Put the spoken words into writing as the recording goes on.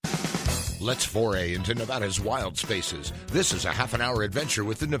Let's foray into Nevada's wild spaces. This is a half-an-hour adventure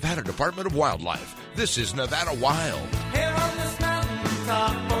with the Nevada Department of Wildlife. This is Nevada Wild. Here on this mountain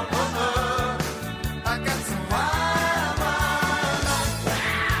top, I got some wild, wild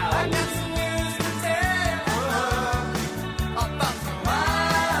life. I got some news to tell about some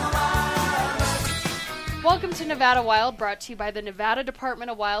wild, wild life. Welcome to Nevada Wild, brought to you by the Nevada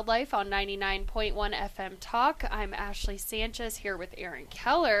Department of Wildlife on 99.1 FM Talk. I'm Ashley Sanchez here with Aaron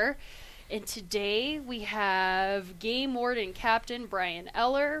Keller. And today we have Game Warden Captain Brian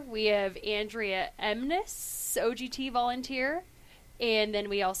Eller. We have Andrea Emness, OGT volunteer. And then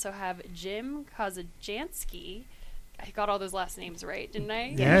we also have Jim Kozajansky. I got all those last names right, didn't I?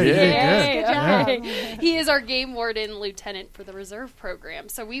 Yeah, Yay. good job. Okay. He is our Game Warden Lieutenant for the Reserve Program.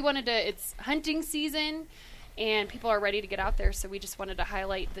 So we wanted to, it's hunting season, and people are ready to get out there. So we just wanted to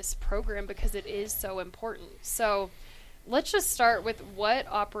highlight this program because it is so important. So let's just start with what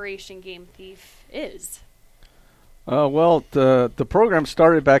Operation Game Thief is. Well, the program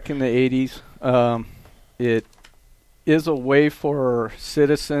started back in the 80s. It is a way for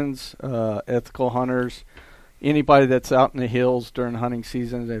citizens, ethical hunters, anybody that's out in the hills during hunting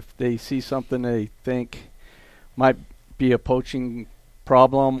season, if they see something they think might be a poaching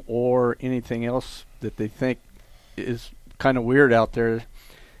problem or anything else that they think is kind of weird out there,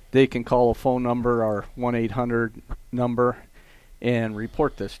 they can call a phone number, our 1-800 number, and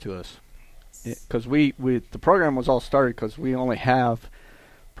report this to us. Because the program was all started because we only have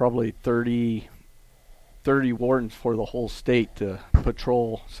probably 30 wardens for the whole state to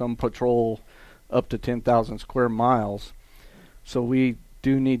patrol. Some patrol up to 10,000 square miles. So we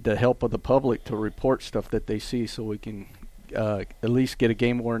do need the help of the public to report stuff that they see so we can at least get a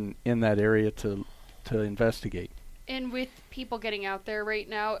game warden in that area to investigate. And with people getting out there right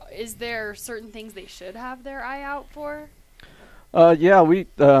now, is there certain things they should have their eye out for? Yeah, we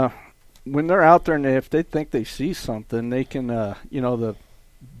when they're out there and if they think they see something, they can, the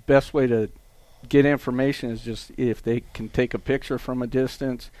best way to get information is just if they can take a picture from a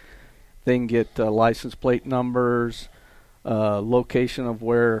distance, they can get license plate numbers, location of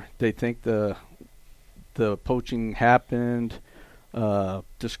where they think the poaching happened,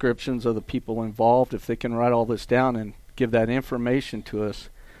 descriptions of the people involved. If they can write all this down and give that information to us,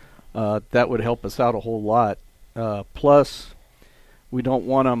 that would help us out a whole lot. Plus, we don't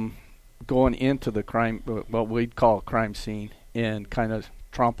want them going into the crime, what we'd call a crime scene, and kind of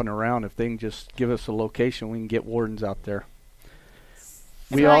tromping around. If they can just give us a location, we can get wardens out there.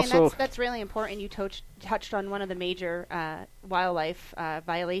 We Ryan, also that's really important. You touched on one of the major wildlife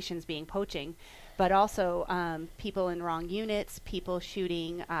violations being poaching, but also people in wrong units, people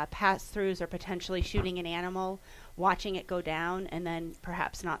shooting pass-throughs or potentially shooting an animal, watching it go down, and then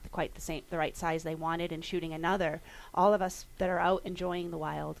perhaps not quite the right size they wanted and shooting another. All of us that are out enjoying the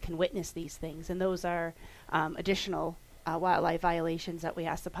wild can witness these things, and those are additional wildlife violations that we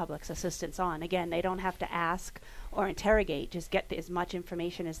ask the public's assistance on. Again, they don't have to ask or interrogate, just get as much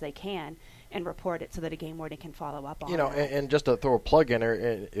information as they can and report it so that a game warden can follow up on it. And just to throw a plug in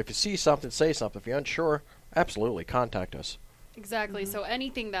there, if you see something, say something. If you're unsure, absolutely contact us. Exactly. Mm-hmm. So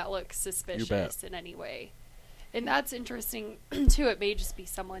anything that looks suspicious bet. in any way. And that's interesting, too. It may just be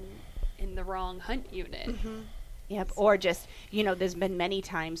someone in the wrong hunt unit. Mm-hmm. Yep. Or just, there's been many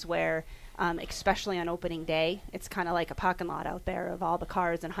times where, especially on opening day, it's kind of like a parking lot out there of all the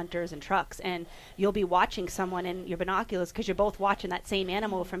cars and hunters and trucks. And you'll be watching someone in your binoculars because you're both watching that same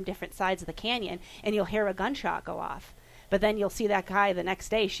animal from different sides of the canyon, and you'll hear a gunshot go off. But then you'll see that guy the next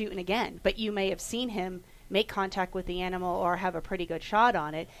day shooting again. But you may have seen him make contact with the animal or have a pretty good shot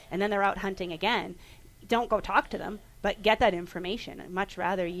on it, and then they're out hunting again. Don't go talk to them, but get that information. I'd much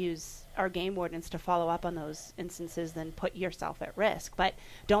rather use our game wardens to follow up on those instances than put yourself at risk. But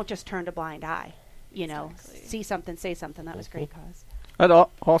don't just turn a blind eye. Exactly. See something, say something. That was great, Cause. I'd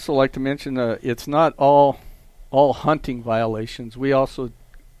also like to mention it's not all hunting violations. We also,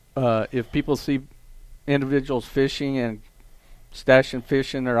 if people see individuals fishing and stashing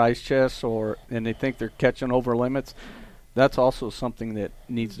fish in their ice chests and they think they're catching over limits, that's also something that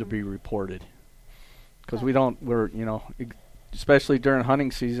needs to be reported. Because especially during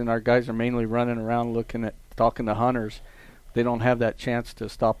hunting season, our guys are mainly running around talking to hunters. They don't have that chance to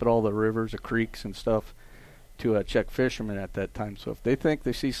stop at all the rivers or creeks and stuff to check fishermen at that time. So if they think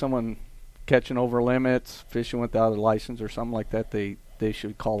they see someone catching over limits, fishing without a license or something like that, they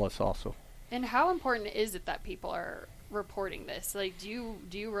should call us also. And how important is it that people are reporting this? Like, do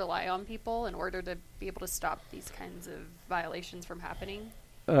you rely on people in order to be able to stop these kinds of violations from happening?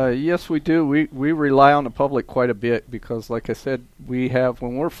 Yes, we do. We rely on the public quite a bit because, like I said,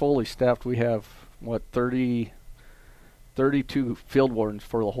 when we're fully staffed, we have 30 32 field wardens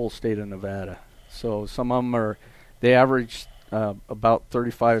for the whole state of Nevada. So some of them they average about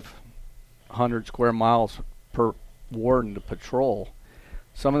 3,500 square miles per warden to patrol.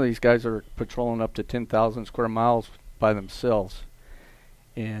 Some of these guys are patrolling up to 10,000 square miles by themselves.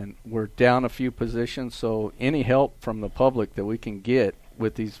 And we're down a few positions, so any help from the public that we can get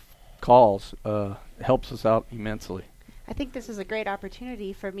with these calls helps us out immensely. I think this is a great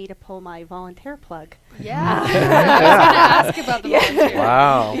opportunity for me to pull my volunteer plug. Yeah. I was going to ask about the volunteer.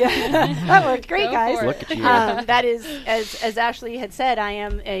 Wow. Yeah. That worked great, Go guys. for it. Look at you. That is, as Ashley had said, I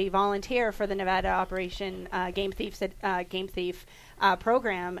am a volunteer for the Nevada Operation Game Thief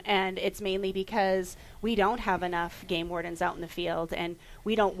program, and it's mainly because we don't have enough game wardens out in the field, and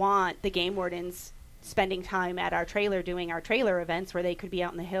we don't want the game wardens spending time at our trailer doing our trailer events where they could be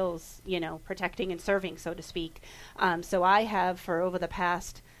out in the hills, protecting and serving, so to speak. So I have, for over the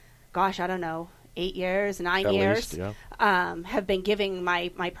past, 8 years, 9 At years, least, yeah. have been giving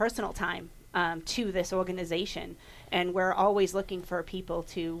my personal time to this organization. And we're always looking for people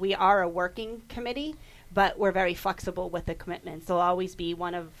we are a working committee, but we're very flexible with the commitments. There'll always be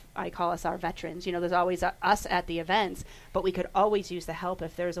I call us our veterans. There's always us at the events, but we could always use the help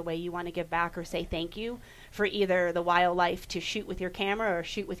if there's a way you want to give back or say thank you for either the wildlife to shoot with your camera or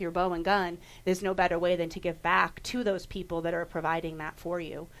shoot with your bow and gun. There's no better way than to give back to those people that are providing that for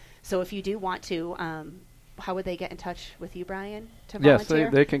you. So if you do want to, how would they get in touch with you, Brian, to volunteer?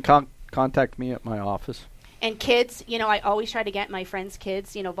 Yes, they can contact me at my office. And kids, I always try to get my friends'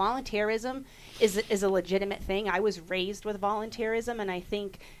 kids. Volunteerism is a legitimate thing. I was raised with volunteerism, and I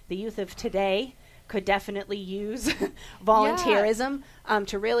think the youth of today could definitely use volunteerism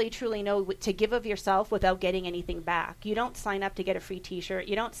to really, truly know to give of yourself without getting anything back. You don't sign up to get a free T-shirt.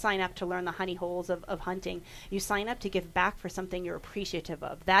 You don't sign up to learn the honey holes of hunting. You sign up to give back for something you're appreciative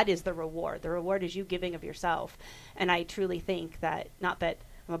of. That is the reward. The reward is you giving of yourself. And I truly think that, not that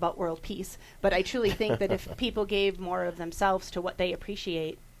I'm about world peace, but I truly think that if people gave more of themselves to what they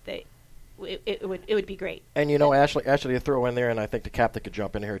appreciate, it would be great. And Ashley, to throw in there, and I think the captain could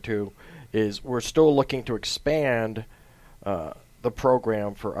jump in here too, is we're still looking to expand the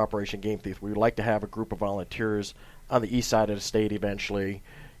program for Operation Game Thief. We would like to have a group of volunteers on the east side of the state eventually,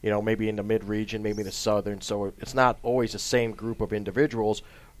 maybe in the mid-region, maybe the southern, so it's not always the same group of individuals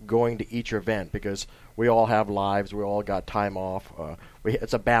going to each event because we all have lives, we all got time off.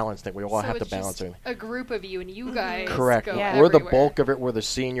 It's a balance thing. We all have to balance it. A group of you, and you guys Correct. go We're the everywhere. bulk of it. We're the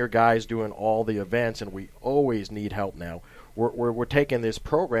senior guys doing all the events, and we always need help now. We're taking this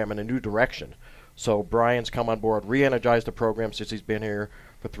program in a new direction. So Brian's come on board, re-energized the program since he's been here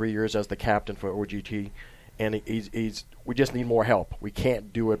for 3 years as the captain for OGT, and we just need more help. We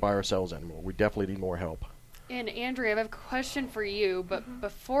can't do it by ourselves anymore. We definitely need more help. And Andrea, I have a question for you, but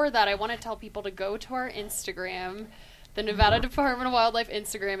before that, I want to tell people to go to our Instagram, the Nevada Department of Wildlife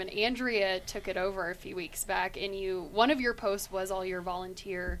Instagram, and Andrea took it over a few weeks back, and one of your posts was all your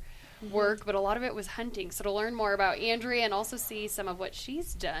volunteer work, but a lot of it was hunting. So to learn more about Andrea and also see some of what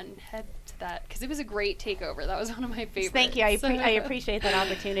she's done, head to that, because it was a great takeover. That was one of my favorites. Thank you. I appreciate that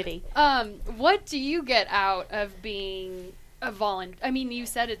opportunity. What do you get out of being a volunteer? I mean, you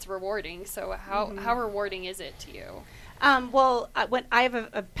said it's rewarding, so how rewarding is it to you? When I have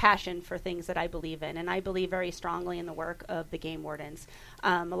a passion for things that I believe in, and I believe very strongly in the work of the game wardens.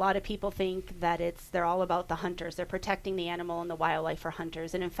 A lot of people think that they're all about the hunters. They're protecting the animal and the wildlife for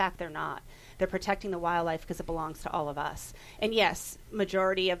hunters, and in fact, they're not. They're protecting the wildlife because it belongs to all of us. And yes,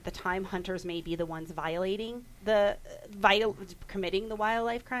 majority of the time, hunters may be the ones committing the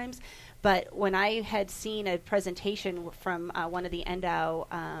wildlife crimes. But when I had seen a presentation from one of the NDOW,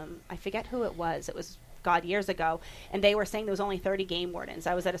 I forget who it was years ago, and they were saying there was only 30 game wardens.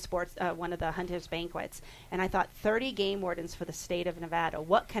 I was at one of the hunters banquets, and I thought, 30 game wardens for the state of Nevada.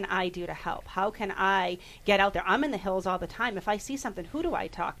 What can I do to help? How can I get out there? I'm in the hills all the time. If I see something, who do I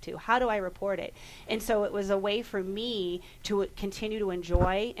talk to? How do I report it? And so it was a way for me to continue to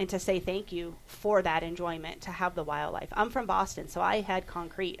enjoy and to say thank you for that enjoyment, to have the wildlife. I'm from Boston, so I had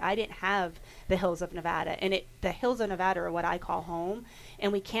concrete. I didn't have the hills of Nevada, and the hills of Nevada are what I call home,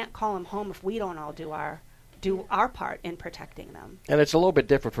 and we can't call them home if we don't all do our part in protecting them. And it's a little bit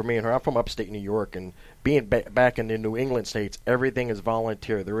different for me and her. I'm from upstate New York, and being back in the New England states, everything is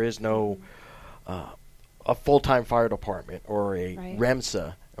volunteer. There is no a full-time fire department or a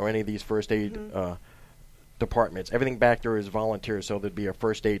REMSA or any of these first aid departments. Everything back there is volunteer, so there'd be a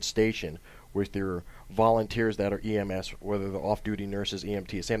first aid station with your volunteers that are EMS, whether they're off-duty nurses,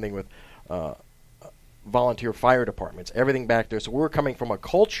 EMT. Same thing with volunteer fire departments. Everything back there. So we're coming from a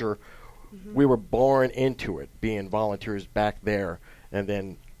culture. We were born into it, being volunteers back there, and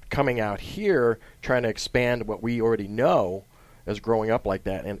then coming out here, trying to expand what we already know as growing up like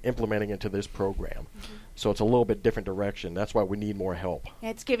that and implementing into this program. So it's a little bit different direction. That's why we need more help.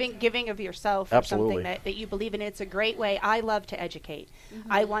 It's giving of yourself for Absolutely. something that you believe in. It's a great way. I love to educate.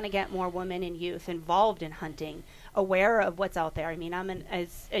 I want to get more women and youth involved in hunting, aware of what's out there. I mean,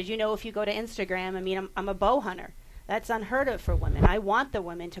 as you know, if you go to Instagram, I mean, I'm a bow hunter. That's unheard of for women. I want the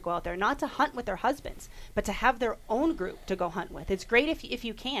women to go out there, not to hunt with their husbands, but to have their own group to go hunt with. It's great if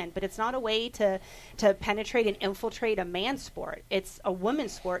you can, but it's not a way to penetrate and infiltrate a man's sport. It's a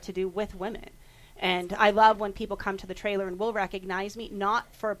woman's sport to do with women. And I love when people come to the trailer and will recognize me,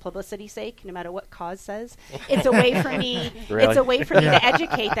 not for publicity's sake, no matter what cause says. It's a way for me. Really? It's a way for me to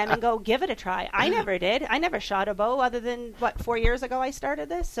educate them and go give it a try. I never did. I never shot a bow other than 4 years ago I started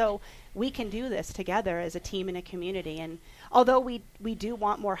this. So we can do this together as a team and a community. And although we do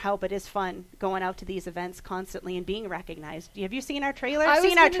want more help, it is fun going out to these events constantly and being recognized. Have you seen our trailer? I was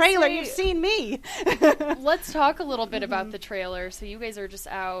Seen our gonna trailer? say- You've seen me. Let's talk a little bit about the trailer. So you guys are just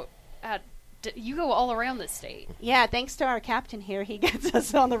out at. You go all around the state. Yeah, thanks to our captain here, he gets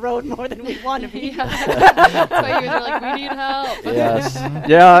us on the road more than we want to be. That's why you guys are like, we need help. Yes.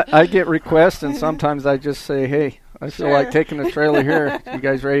 Yeah, I get requests, and sometimes I just say, hey, I feel like Sure. taking a trailer here. You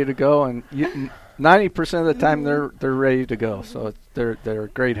guys ready to go? And 90% of the time, they're ready to go. So they're a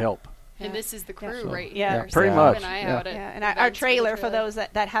great help. And this is the crew, So, right? yeah, here. pretty So much, keep an eye yeah. out at Yeah, and our events for the trailer, for those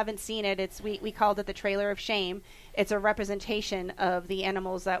that haven't seen it, we called it the Trailer of Shame. It's a representation of the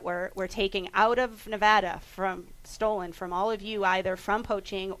animals that we're taking out of Nevada, stolen from all of you, either from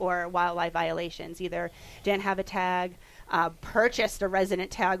poaching or wildlife violations. Either didn't have a tag, purchased a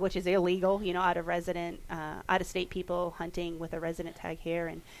resident tag, which is illegal, out of state people hunting with a resident tag here.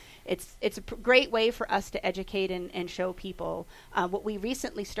 And it's a great way for us to educate and show people. What we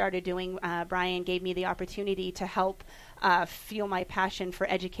recently started doing, Brian gave me the opportunity to help fuel my passion for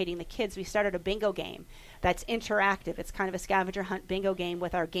educating the kids. We started a bingo game that's interactive. It's kind of a scavenger hunt bingo game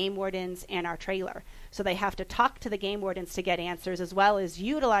with our game wardens and our trailer. So they have to talk to the game wardens to get answers, as well as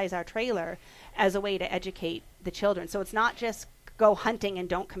utilize our trailer as a way to educate the children. So it's not just go hunting and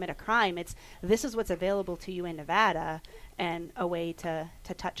don't commit a crime. This is what's available to you in Nevada, and a way to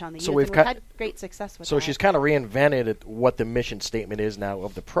touch on the So youth. we've And cut- had great success with So that. she's kind of reinvented what the mission statement is now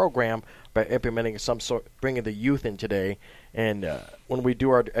of the program by implementing some sort, bringing the youth in today. And when we do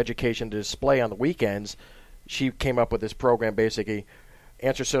our education display on the weekends, she came up with this program basically.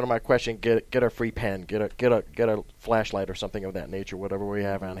 Answer some of my question, get a free pen, get a flashlight or something of that nature, whatever we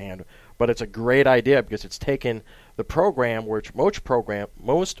have on hand. But it's a great idea because it's taken the program, which most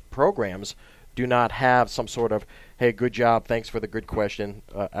programs do not have some sort of, hey, good job, thanks for the good question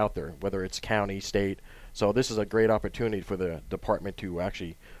out there, whether it's county, state. So this is a great opportunity for the department to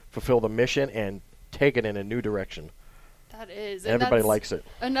actually fulfill the mission and take it in a new direction. That is. And everybody likes it.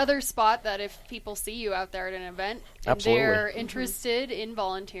 Another spot that if people see you out there at an event and Absolutely. they're interested in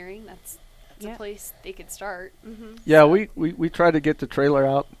volunteering, that's Yeah. a place they could start. Yeah, we try to get the trailer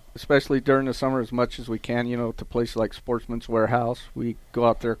out, especially during the summer, as much as we can, to places like Sportsman's Warehouse. We go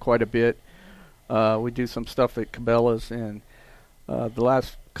out there quite a bit. We do some stuff at Cabela's, and the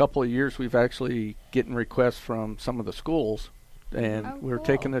last couple of years we've actually getting requests from some of the schools, and Oh, we're cool.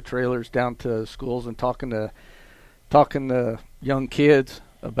 taking the trailers down to schools and talking to young kids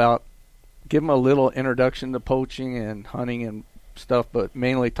about, give them a little introduction to poaching and hunting and stuff, but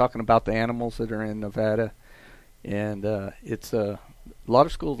mainly talking about the animals that are in Nevada. And it's a lot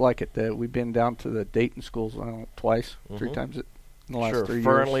of schools like it. We've been down to the Dayton schools twice, three Mhm. times in the last 3 years.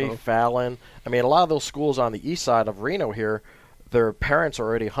 Fernley, so. Fallon. I mean, a lot of those schools on the east side of Reno here, their parents are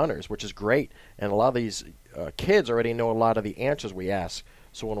already hunters, which is great. And a lot of these kids already know a lot of the answers we ask.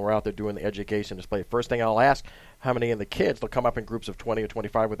 So when we're out there doing the education display, first thing I'll ask, how many of the kids, they'll come up in groups of 20 or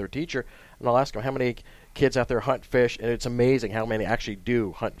 25 with their teacher, and I'll ask them how many kids out there hunt fish, and it's amazing how many actually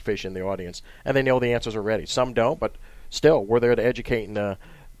do hunt fish in the audience. And they know the answers already. Some don't, but still, we're there to educate and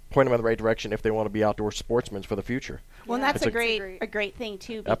point them in the right direction if they want to be outdoor sportsmen for the future. Well, and Yeah. that's It's a great thing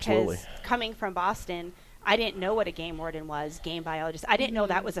too, because Absolutely. coming from Boston, I didn't know what a game warden was, game biologist. I didn't know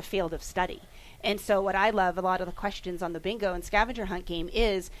that was a field of study. And so what I love, a lot of the questions on the bingo and scavenger hunt game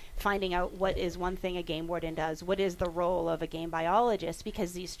is finding out what is one thing a game warden does, what is the role of a game biologist,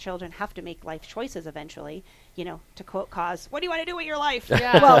 because these children have to make life choices eventually, to quote Cause, what do you want to do with your life?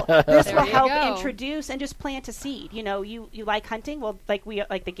 Yeah. Well, this There will you help go. introduce and just plant a seed. You like hunting? Well, like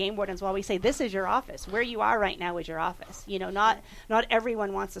the game wardens, well, we say this is your office. Where you are right now is your office. Not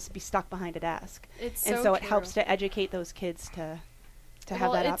everyone wants to be stuck behind a desk. It's And so so it true. helps to educate those kids to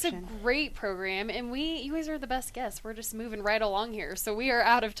have that it's option. a great program, and you guys are the best guests. We're just moving right along here, so we are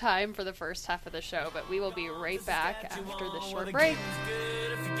out of time for the first half of the show, but we will be right back after this short break.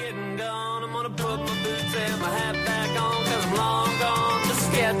 If Getting gone, I'm gonna put my boots and my hat back on, 'cause I'm long gone, just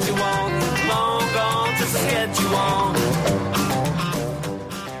to get you on. Long gone, just to get you on.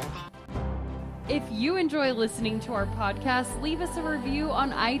 If you enjoy listening to our podcast, leave us a review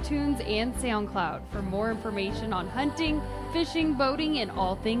on iTunes and SoundCloud. For more information on hunting, fishing, boating, and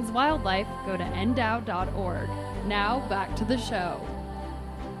all things wildlife, go to ndow.org. Now, back to the show.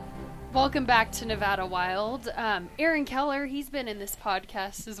 Welcome back to Nevada Wild. Aaron Keller, he's been in this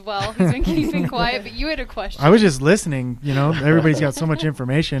podcast as well. He's been keeping quiet, but you had a question. I was just listening. Everybody's got so much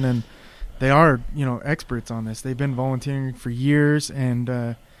information, and they are, experts on this. They've been volunteering for years, and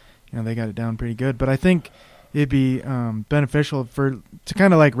they got it down pretty good. But I think it'd be beneficial to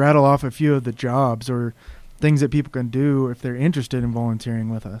kind of like rattle off a few of the jobs or things that people can do if they're interested in volunteering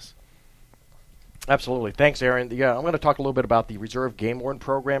with us. Absolutely. Thanks, Aaron. I'm going to talk a little bit about the Reserve Game Warden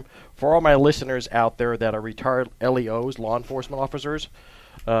Program. For all my listeners out there that are retired LEOs, law enforcement officers,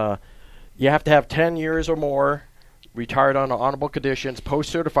 you have to have 10 years or more, retired on honorable conditions,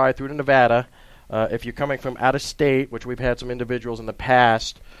 post-certified through Nevada. If you're coming from out of state, which we've had some individuals in the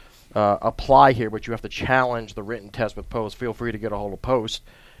past apply here, but you have to challenge the written test with Post, feel free to get a hold of Post,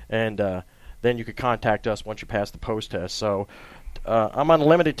 and then you could contact us once you pass the Post test. So I'm on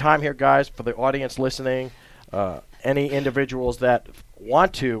limited time here, guys, for the audience listening. Any individuals that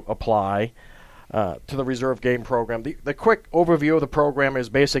want to apply to the Reserve Game Program. The quick overview of the program is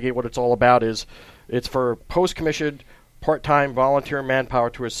basically what it's all about is it's for post-commissioned part-time volunteer manpower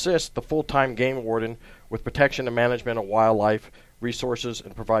to assist the full-time game warden with protection and management of wildlife resources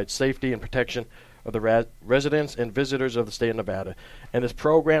and provide safety and protection of the residents and visitors of the state of Nevada. And this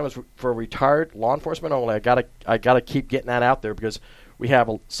program is for retired law enforcement only. I gotta keep getting that out there because we have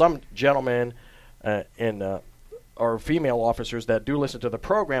some gentlemen or female officers that do listen to the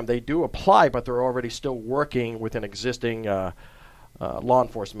program. They do apply, but they're already still working with an existing law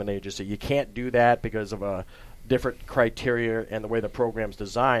enforcement agency. You can't do that because of different criteria and the way the program's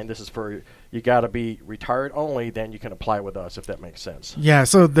designed. This is for you got to be retired only, then you can apply with us, if that makes sense. Yeah,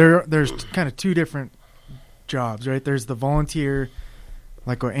 so there's kind of two different jobs, right? There's the volunteer,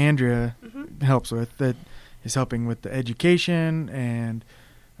 like what Andrea helps with, that is helping with the education and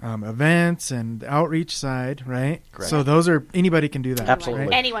events and outreach side, right? Correct. So those are, anybody can do that. Absolutely.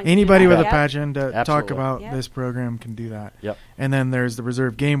 Right? Anyone can do Anybody that. with a Yep. passion to talk Absolutely. about Yep. this program can do that. Yep. And then there's the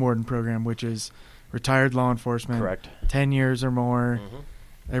Reserve Game Warden Program, which is retired law enforcement. Correct. 10 years or more. Mhm.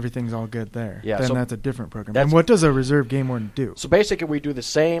 Everything's all good there. Yeah, Then so that's a different program. that's- And what does a Reserve Game Warden do? So basically, we do the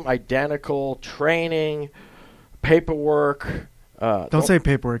same identical training, paperwork. Don't say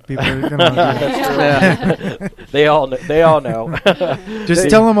paperwork. People are going to They all know. just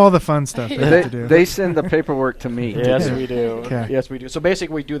tell them all the fun stuff they have to do. They send the paperwork to me. Yes, we do. Okay. Yes, we do. So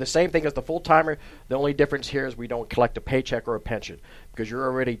basically, we do the same thing as the full-timer. The only difference here is we don't collect a paycheck or a pension because you're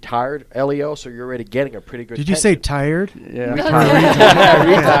already tired, LEO, so you're already getting a pretty good Did you say pension. tired? Yeah.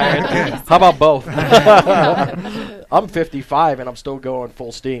 Retired. How about both? I'm 55 and I'm still going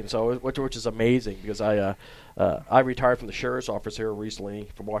full steam, so which is amazing because I retired from the sheriff's office here recently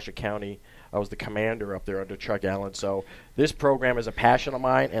from Washington County. I was the commander up there under Chuck Allen. So this program is a passion of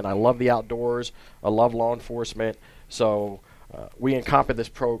mine, and I love the outdoors. I love law enforcement. So we encompassed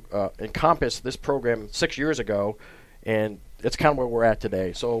this program 6 years ago, and it's kind of where we're at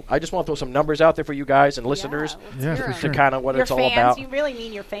today. So I just want to throw some numbers out there for you guys and listeners Yeah, hear for 'em. sure. to kind of what Your it's all fans, about. you really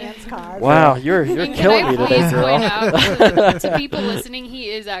mean your fans, Cos. Wow, you're And killing can me I today, please girl. point out to people listening,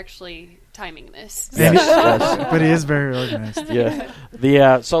 he is actually timing this. And Yes, he- yes. But he is very organized.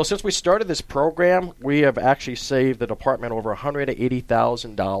 Yeah. So since we started this program, we have actually saved the department over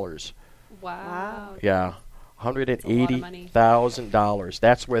 $180,000. Wow. Yeah,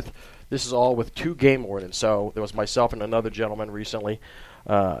 $180,000. This is all with 2 game wardens. So there was myself and another gentleman recently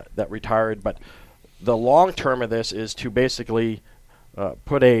that retired. But the long term of this is to basically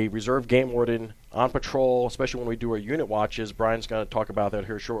put a reserve game warden on patrol, especially when we do our unit watches. Brian's going to talk about that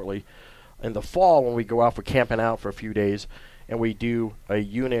here shortly. In the fall, when we go out for camping out for a few days, and we do a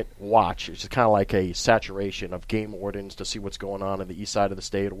unit watch, which is kind of like a saturation of game wardens to see what's going on in the east side of the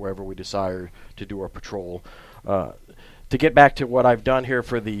state or wherever we desire to do our patrol. To get back to what I've done here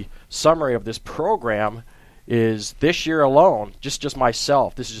for the summary of this program is this year alone, just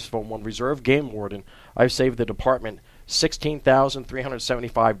myself, this is just from one reserve game warden, I've saved the department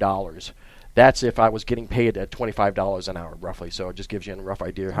 $16,375. That's if I was getting paid at $25 an hour, roughly. So it just gives you a rough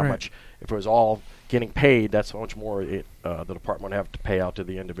idea how Right. much, if it was all getting paid, that's how much more the department would have to pay out to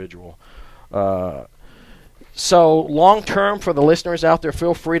the individual. So long term, for the listeners out there,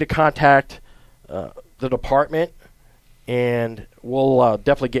 feel free to contact the department, and we'll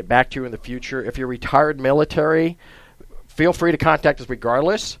definitely get back to you in the future. If you're retired military, feel free to contact us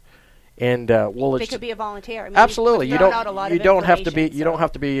regardless, and we'll. They could be a volunteer. I mean, Absolutely, we've you thrown don't. out a lot You of don't have to be. information, You don't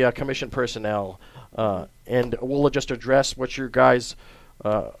have to be commissioned personnel, and we'll just address what your guys.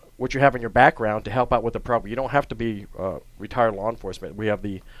 What you have in your background to help out with the program. You don't have to be retired law enforcement. We have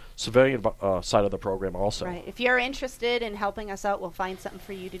the civilian side of the program also. Right. If you're interested in helping us out, we'll find something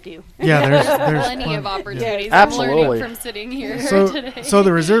for you to do. Yeah, there's Plenty of opportunities. Yeah. I'm Absolutely. learning from sitting here today. So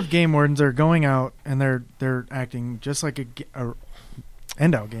the reserve game wardens are going out and they're acting just like a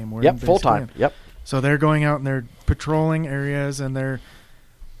end-out game warden. Yep, full time. basically. Yep. So they're going out and they're patrolling areas and they're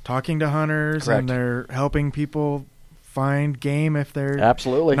talking to hunters Correct. and they're helping people find game if they're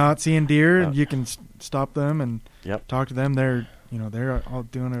Absolutely. not seeing deer. Yeah. You can stop them and Yep. talk to them. They're all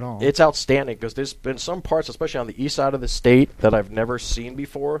doing it all. It's outstanding because there's been some parts, especially on the east side of the state, that I've never seen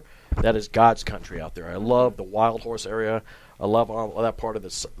before. That is God's country out there. I love the Wild Horse area. I love all that part of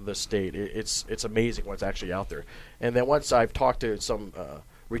the state. It's amazing what's actually out there. And then once I've talked to some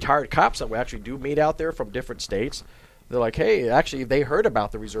retired cops that we actually do meet out there from different states, they're like, hey, actually they heard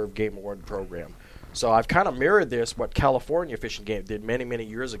about the Reserve Game Warden program. So I've kind of mirrored this, what California Fish and Game did many, many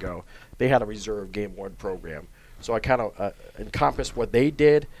years ago. They had a Reserve Game Warden program. So I kind of encompassed what they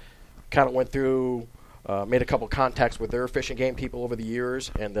did, kind of went through, made a couple contacts with their fish and game people over the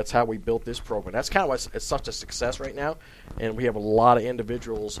years, and that's how we built this program. That's kind of why it's such a success right now, and we have a lot of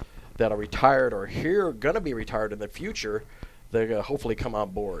individuals that are retired or here going to be retired in the future. They're going to hopefully come on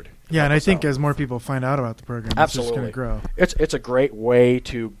board. yeah, and I help us think out. as more people find out about the program, Absolutely. it's just going to grow. It's a great way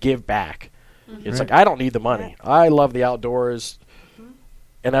to give back. It's Right. like, I don't need the money. I love the outdoors,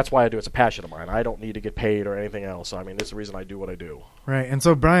 and that's why I do it. It's a passion of mine. I don't need to get paid or anything else. I mean, it's the reason I do what I do. Right. And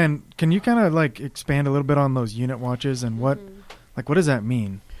so, Brian, can you kind of expand a little bit on those unit watches and what does that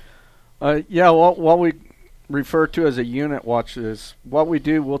mean? Yeah, what we refer to as a unit watch is what we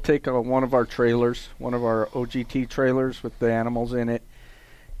do. We'll take one of our trailers, one of our OGT trailers with the animals in it,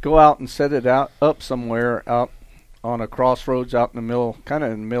 go out and set it up somewhere out on a crossroads out in the middle, kind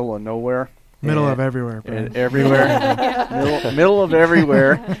of in the middle of nowhere. Middle of everywhere. Brian. And everywhere. middle of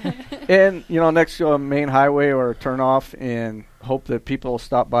everywhere. And, next to a main highway or a turnoff, and hope that people will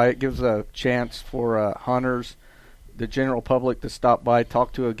stop by. It gives a chance for hunters, the general public, to stop by,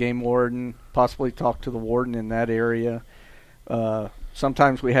 talk to a game warden, possibly talk to the warden in that area.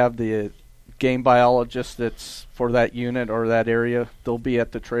 Sometimes we have the game biologist that's for that unit or that area. They'll be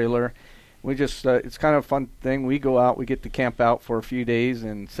at the trailer. We just it's kind of a fun thing. We go out, we get to camp out for a few days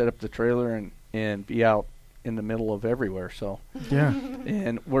and set up the trailer and be out in the middle of everywhere. So Yeah.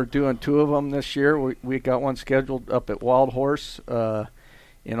 and we're doing 2 of them this year. We got one scheduled up at Wild Horse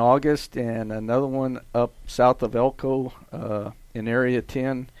in August, and another one up south of Elko in Area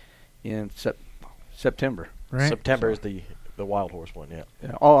 10 in September. Right. September is the Wild Horse one, yeah.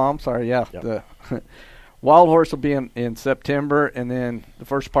 Yeah. Oh, I'm sorry. Yeah, Yep. the Wild Horse will be in September, and then the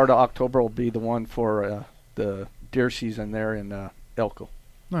first part of October will be the one for the deer season there in Elko.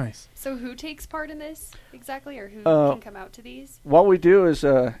 Nice. So who takes part in this exactly, or who can come out to these? What we do is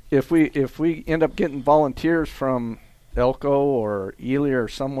if we end up getting volunteers from Elko or Ely or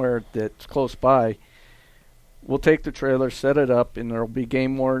somewhere that's close by, we'll take the trailer, set it up, and there'll be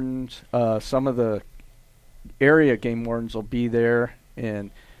game wardens. Some of the area game wardens will be there, and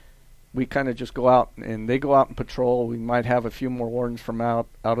we kind of just go out, and they go out and patrol. We might have a few more wardens from out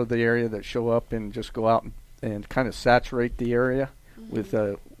of the area that show up and just go out and kind of saturate the area with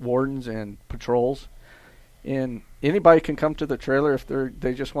wardens and patrols. And anybody can come to the trailer if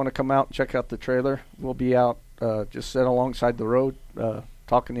they just want to come out and check out the trailer. We'll be out just set alongside the road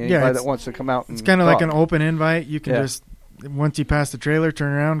talking to anybody that wants to come out. It's and kind of like talk. an open invite. You can Yeah. just, once you pass the trailer,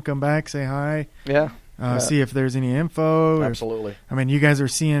 turn around, come back, say hi, Yeah. see if there's any info. Absolutely. You guys are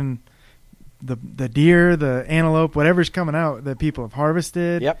seeing the deer, the antelope, whatever's coming out that people have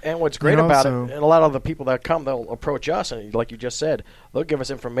harvested. Yep, and what's great know, about so- it, and a lot of the people that come, they'll approach us, and like you just said, they'll give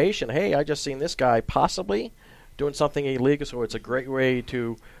us information. Hey, I just seen this guy possibly doing something illegal, so it's a great way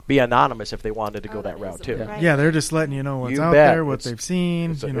to be anonymous if they wanted to go that route too. Right. Yeah, they're just letting you know what's You out bet. there, what It's- they've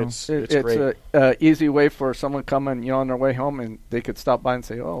seen. It's, it's It's great. a easy way for someone coming, on their way home, and they could stop by and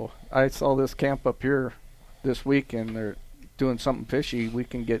say, "Oh, I saw this camp up here this week, and they're doing something fishy." We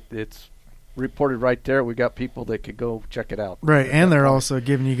can get it's reported right there. We got people that could go check it out. Right, at and that they're point. also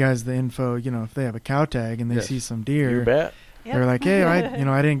giving you guys the info. If they have a cow tag and they Yes. see some deer, You bet. Yep. They're like, hey, I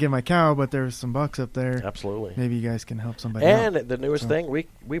didn't get my cow, but there was some bucks up there. Absolutely. Maybe you guys can help somebody And out. the newest So- thing,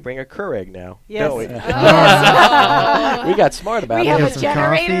 we bring a Keurig now. Yes. don't we? Oh. We got smart about We it. have Get a some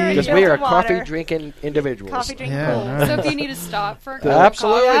generator. coffee. and Because built we are some water. coffee drinking individuals. Coffee drinking Yeah, fools. nice. So if you need to stop for a cup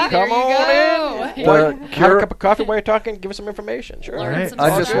Absolutely. of coffee, there Come you on go. in. Or The have a Keurig- cup of coffee while you're talking. Give us some information. Sure. Learn Right. some I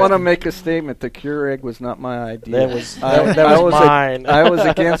stuff. just want to make a statement. The Keurig was not my idea. That was I- that I was was a- mine. I was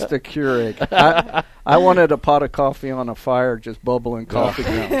against the Keurig. I wanted a pot of coffee on a fire, just bubbling coffee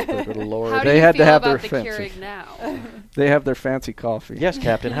grounds. Good Lord. How do They you had to feel have their about the fancy. Keurig now? They have their fancy coffee. Yes,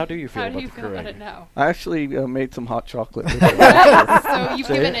 Captain. How do you feel How about do you the feel about Keurig? it now? I actually made some hot chocolate. with it. So you've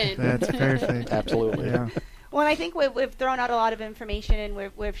See? given in. That's perfect. Absolutely. Yeah. Well, and I think we've thrown out a lot of information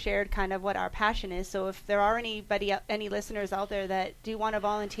and we've shared kind of what our passion is. So if there are any listeners out there that do want to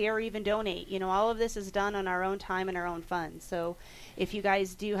volunteer or even donate, all of this is done on our own time and our own funds. So if you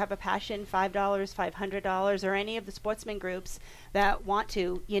guys do have a passion, $5, $500, or any of the sportsman groups that want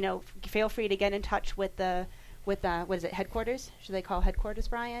to, feel free to get in touch with what is it, headquarters? Should they call headquarters,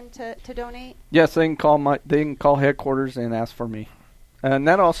 Brian, to donate? Yes, they can call headquarters and ask for me, and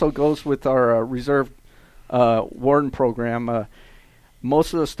that also goes with our reserve warden program.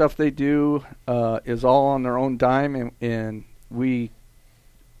 Most of the stuff they do is all on their own dime, and we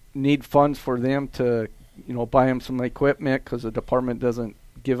need funds for them to, buy them some equipment because the department doesn't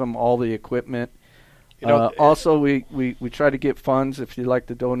give them all the equipment. Also, we try to get funds if you'd like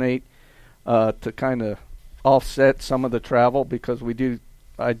to donate to kind of offset some of the travel because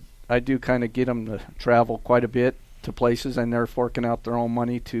I do kind of get them to travel quite a bit to places, and they're forking out their own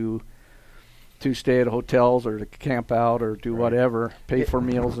money to stay at hotels or to camp out or do whatever, pay for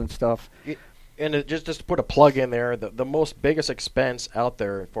meals and stuff. And just to put a plug in there, the most biggest expense out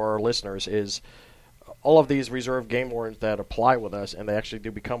there for our listeners is all of these reserve game wardens that apply with us and they actually do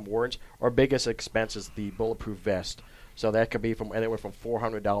become wardens. Our biggest expense is the bulletproof vest. So that could be from anywhere from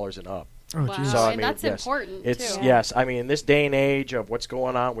 $400 and up. Oh, Wow. geez. So, I And mean, that's yes. important, It's too. yes. I mean, in this day and age of what's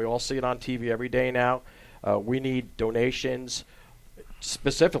going on, we all see it on TV every day now. We need donations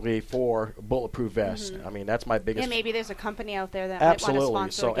specifically for bulletproof vest. I mean, that's my biggest. Yeah, maybe there's a company out there that Absolutely. might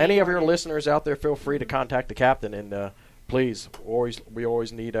want to sponsor So a game any of your warden. listeners out there, feel free to contact the captain and please, we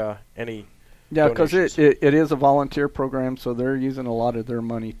always need any. Yeah, because donations. it is a volunteer program, so they're using a lot of their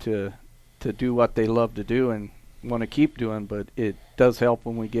money to do what they love to do and want to keep doing. But it does help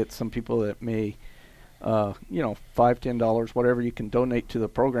when we get some people that may, $5, $10, whatever you can donate to the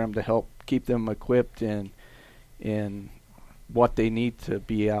program to help keep them equipped and what they need to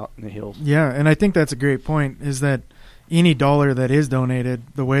be out in the hills. Yeah, and I think that's a great point, is that any dollar that is donated,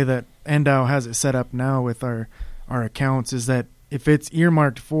 the way that NDOW has it set up now with our accounts is that if it's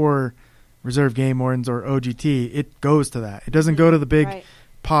earmarked for reserve game wardens or OGT, it goes to that. It doesn't go to the big Right.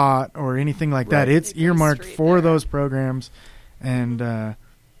 pot or anything like that. Right. It's It goes earmarked straight for there. those programs, and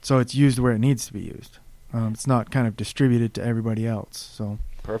so it's used where it needs to be used. It's not kind of distributed to everybody else. So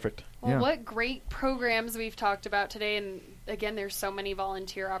Perfect. Well, Yeah. what great programs we've talked about today. And again, there's so many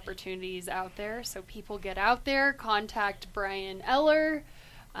volunteer opportunities out there. So people get out there, contact Brian Eller.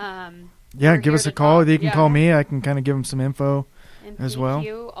 yeah, We're give here us a to call. talk. They can Yeah. call me. I can kind of give them some info. And as thank well.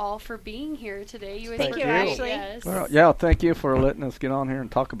 you all for being here today. You guys Thank were you, great. Ashley. Yes. Well, yeah, thank you for letting us get on here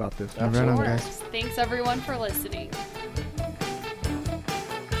and talk about this. Right on, Of course. guys. Thanks everyone for listening.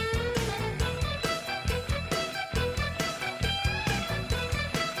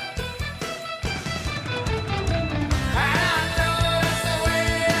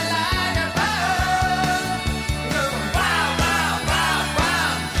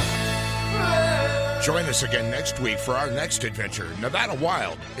 Join us again next week for our next adventure, Nevada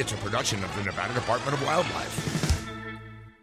Wild. It's a production of the Nevada Department of Wildlife.